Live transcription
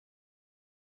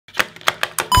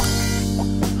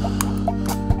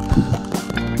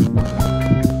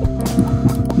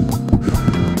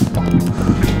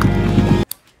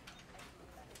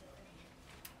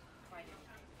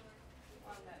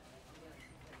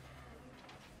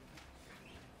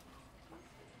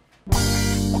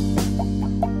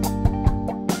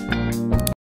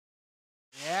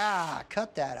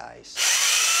that ice.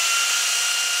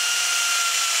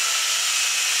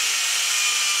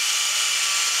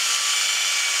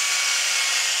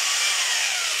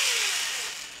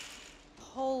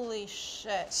 Holy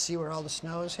shit. See where all the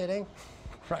snow is hitting?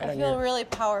 Right I feel really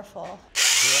powerful.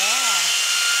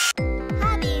 Yeah.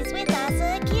 Hobbies with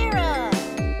Asa Akira.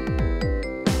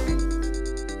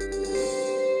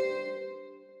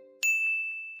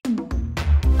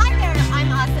 Hi there,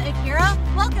 I'm Asa Akira.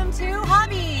 Welcome to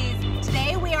Hobbies.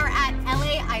 Today we are at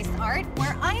LA Ice Art,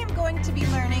 where I am going to be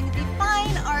learning the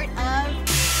fine art of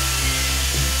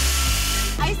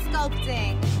ice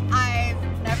sculpting. I've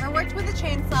never worked with a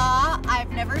chainsaw. I've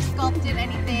never sculpted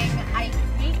anything. I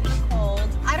hate the cold.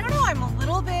 I don't know, I'm a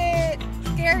little bit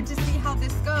scared to see how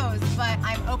this goes, but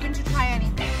I'm open to try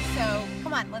anything. So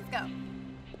come on, let's go.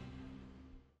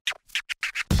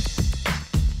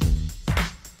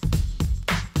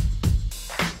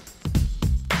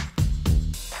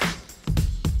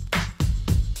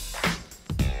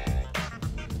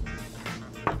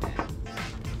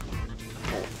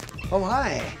 Oh,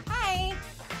 hi. Hi.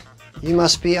 You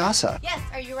must be Asa. Yes,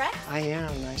 are you Rex? I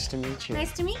am. Nice to meet you.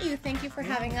 Nice to meet you. Thank you for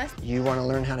having us. You want to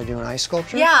learn how to do an ice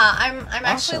sculpture? Yeah, I'm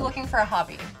actually Awesome. looking for a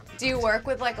hobby. Do you work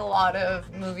with like a lot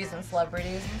of movies and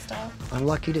celebrities and stuff? I'm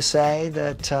lucky to say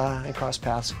that I cross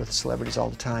paths with celebrities all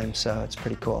the time, so it's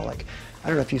pretty cool. Like, I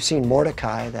don't know if you've seen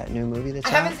Mordecai, that new movie that's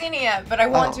I out. haven't seen it yet, but I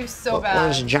want to so well, bad.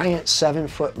 There's a giant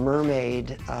 7-foot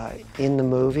mermaid in the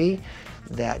movie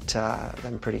that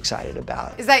I'm pretty excited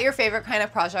about. Is that your favorite kind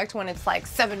of project when it's like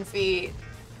 7 feet?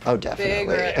 Oh,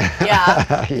 definitely. Big or,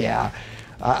 yeah. Yeah.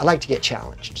 I like to get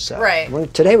challenged. So Right.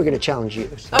 Today we're going to challenge you.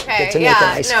 So Okay, get to make an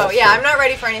yeah, ice no, sculpture. yeah, I'm not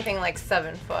ready for anything like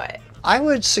 7 foot. I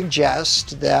would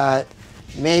suggest that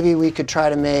maybe we could try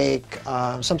to make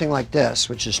something like this,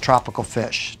 which is tropical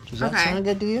fish. Does that Okay. sound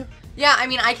good to you? Yeah, I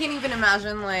mean, I can't even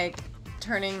imagine like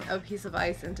turning a piece of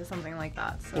ice into something like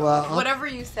that. So Well, whatever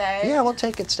you say. Yeah, we'll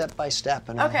take it step by step,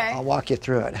 and Okay. I'll walk you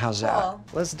through it. How's that? Cool.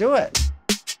 Let's do it.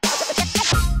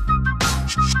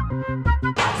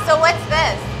 So what's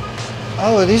this?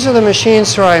 Oh, these are the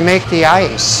machines where I make the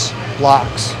ice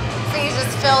blocks. So you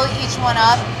just fill each one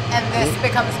up and this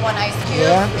becomes one ice cube?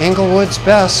 Yeah, Englewood's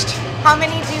best. How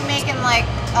many do you make in like,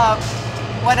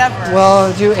 whatever?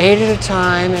 Well, I do 8 at a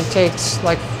time. It takes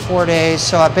like 4 days,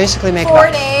 so I basically make 4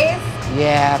 about, days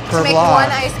yeah, per to make block.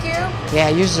 one ice cube? Yeah,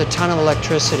 it uses a ton of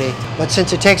electricity. But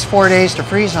since it takes 4 days to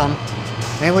freeze them,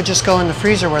 maybe we'll just go in the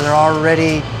freezer where they're all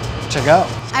ready to go.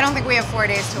 I don't think we have 4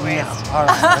 days to waste. No. All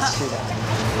right, let's do that.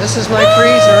 This is my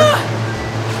freezer.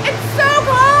 It's so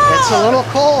cold! It's a little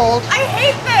cold. I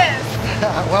hate this!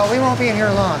 Well, we won't be in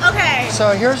here long. Okay. So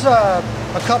here's a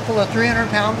couple of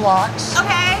 300-pound blocks.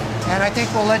 Okay. And I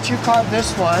think we'll let you carve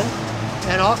this one,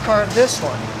 and I'll carve this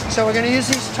one. So we're going to use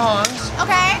these tongs.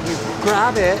 Okay. You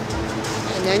grab it,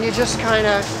 and then you just kind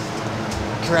of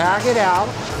drag it out.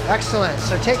 Excellent.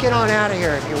 So take it on out of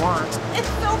here if you want.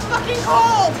 It's so fucking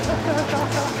cold!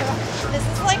 This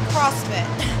is like CrossFit.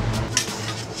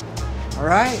 All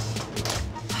right.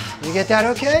 You get that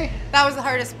okay? That was the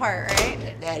hardest part,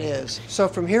 right? That is. So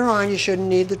from here on, you shouldn't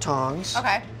need the tongs.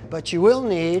 Okay. But you will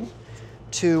need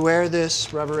to wear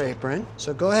this rubber apron.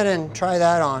 So go ahead and try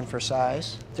that on for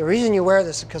size. The reason you wear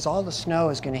this is because all the snow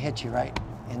is going to hit you right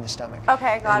in the stomach.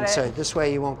 Okay, got it. So this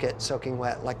way you won't get soaking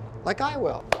wet like I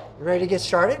will. You ready to get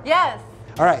started? Yes.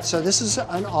 All right, so this is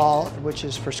an awl, which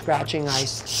is for scratching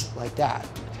ice like that.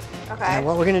 Okay. And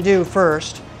what we're going to do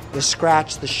first is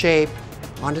scratch the shape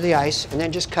onto the ice and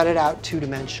then just cut it out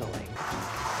 2-dimensionally.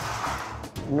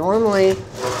 Normally,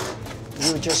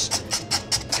 you would just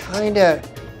kind of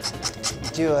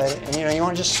do it, and you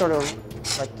want to just sort of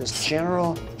like this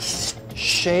general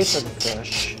shape of the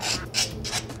fish.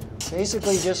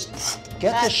 Basically just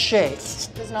get the shape.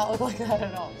 Does not look like that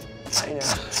at all. I know.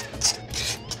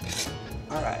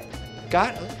 All right,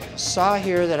 got a saw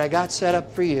here that I got set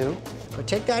up for you. So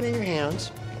take that in your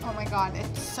hands. Oh my god,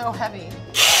 it's so heavy.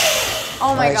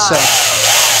 Oh my All right, god. so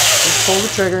just pull the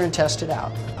trigger and test it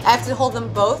out. I have to hold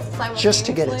them both simultaneously? Just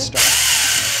to get it started.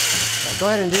 So go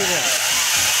ahead and do that.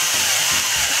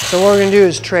 So what we're going to do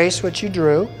is trace what you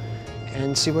drew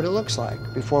and see what it looks like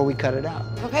before we cut it out.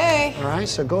 Okay. All right,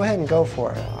 so go ahead and go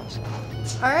for it. Awesome.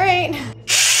 All right.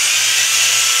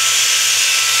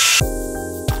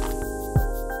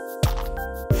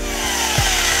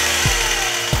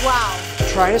 Wow.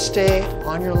 Try to stay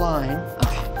on your line.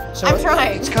 Okay. So I'm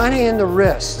trying. It's kind of in the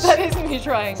wrists. That is me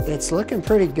trying. It's looking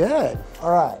pretty good.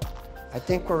 All right, I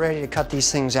think we're ready to cut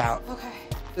these things out. Okay.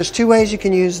 There's 2 ways you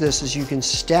can use this. Is you can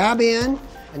stab in,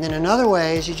 and then another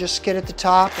way is you just get at the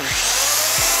top and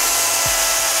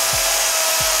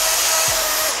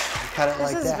cut it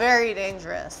like that. This is very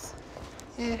dangerous.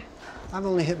 I've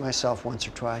only hit myself once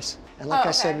or twice. And like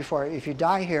I said okay. before, if you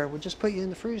die here, we'll just put you in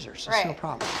the freezer, so it's no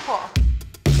problem. Cool.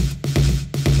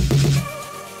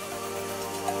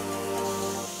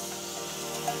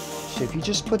 So if you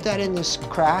just put that in this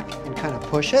crack and kind of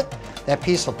push it, that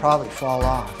piece will probably fall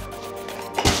off.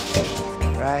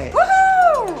 Right.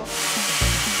 Woohoo!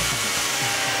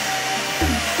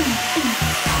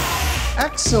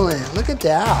 Excellent, look at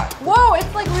that. Whoa,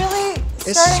 it's like really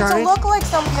starting to look like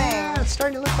something. Yeah, it's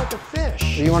starting to look like a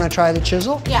fish. Do you want to try the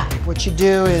chisel? Yeah. What you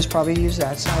do is probably use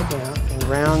that side down and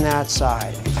round that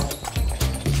side.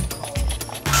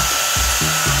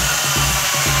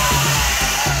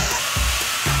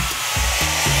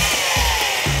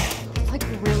 It's like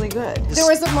really good. There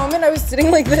was a moment I was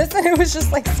sitting like this and it was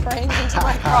just like spraying into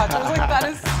my crotch. I was like, that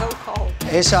is so cold.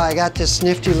 Asa, I got this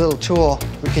nifty little tool.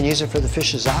 We can use it for the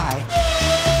fish's eye.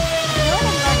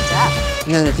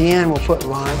 And then at the end, we'll put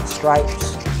line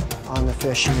stripes on the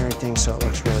fish and everything, so it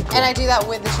looks really cool. And I do that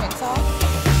with the chainsaw?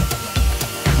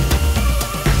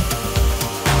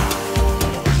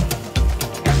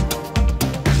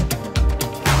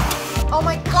 Oh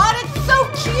my God, it's so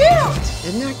cute!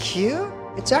 Isn't that cute?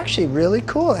 It's actually really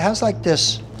cool. It has like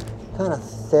this kind of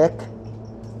thick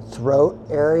throat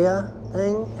area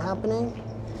thing happening.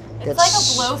 It's like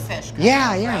a blowfish.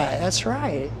 Yeah, that's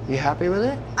right. You happy with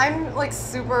it? I'm like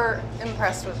super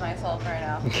impressed with myself right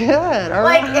now. Good, all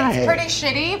Like, right. it's pretty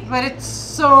shitty, but it's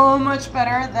so much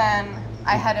better than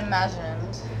I had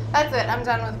imagined. That's it, I'm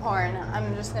done with porn.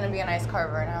 I'm just gonna be an ice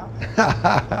carver now.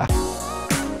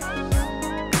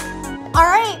 All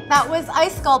right, that was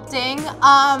ice sculpting.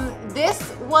 This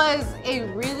was a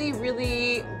really,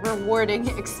 really rewarding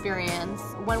experience.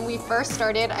 When we first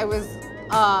started, I was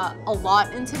a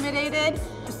lot intimidated.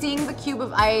 Seeing the cube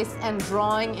of ice and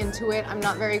drawing into it, I'm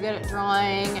not very good at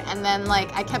drawing, and then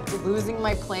like I kept losing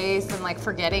my place and like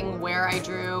forgetting where I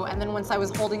drew, and then once I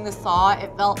was holding the saw,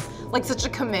 it felt like such a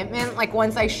commitment. Like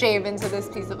once I shave into this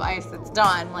piece of ice, it's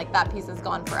done. Like that piece is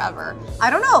gone forever. I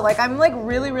don't know, like I'm like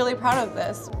really, really proud of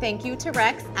this. Thank you to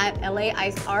Rex at LA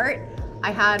Ice Art.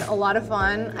 I had a lot of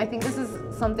fun. I think this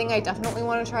is something I definitely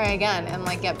want to try again and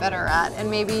like get better at, and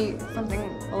maybe something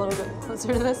a little bit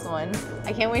closer to this one.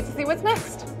 I can't wait to see what's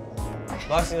next.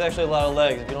 Boxing is actually a lot of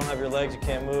legs. If you don't have your legs, you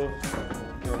can't move.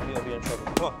 You'll be in trouble.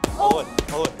 Come on,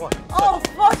 hold it, come on. Oh,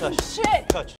 Touch. fucking Touch. shit.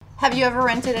 Touch. Have you ever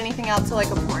rented anything out to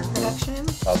like a porn production?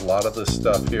 A lot of this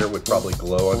stuff here would probably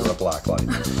glow under a black light.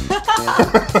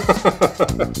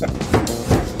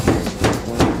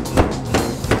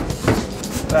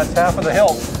 That's half of the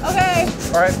hilt. Okay.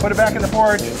 All right, put it back in the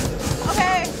forge.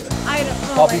 Okay.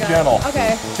 I'll be gentle.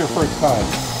 Okay. It's your first time.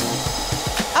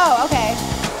 Oh, okay.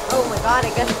 Oh my God,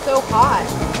 it gets so hot.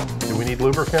 Do we need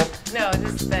lubricant? No,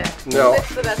 just this. No.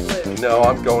 It's the best lube. No,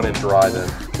 I'm going in dry then.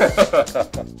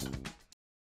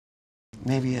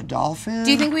 Maybe a dolphin?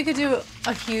 Do you think we could do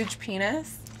a huge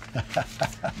penis?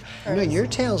 No, your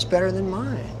tail's better than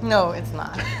mine. No, it's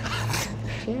not.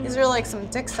 These are like some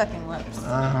dick-sucking lips.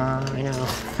 I know.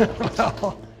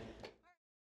 Well,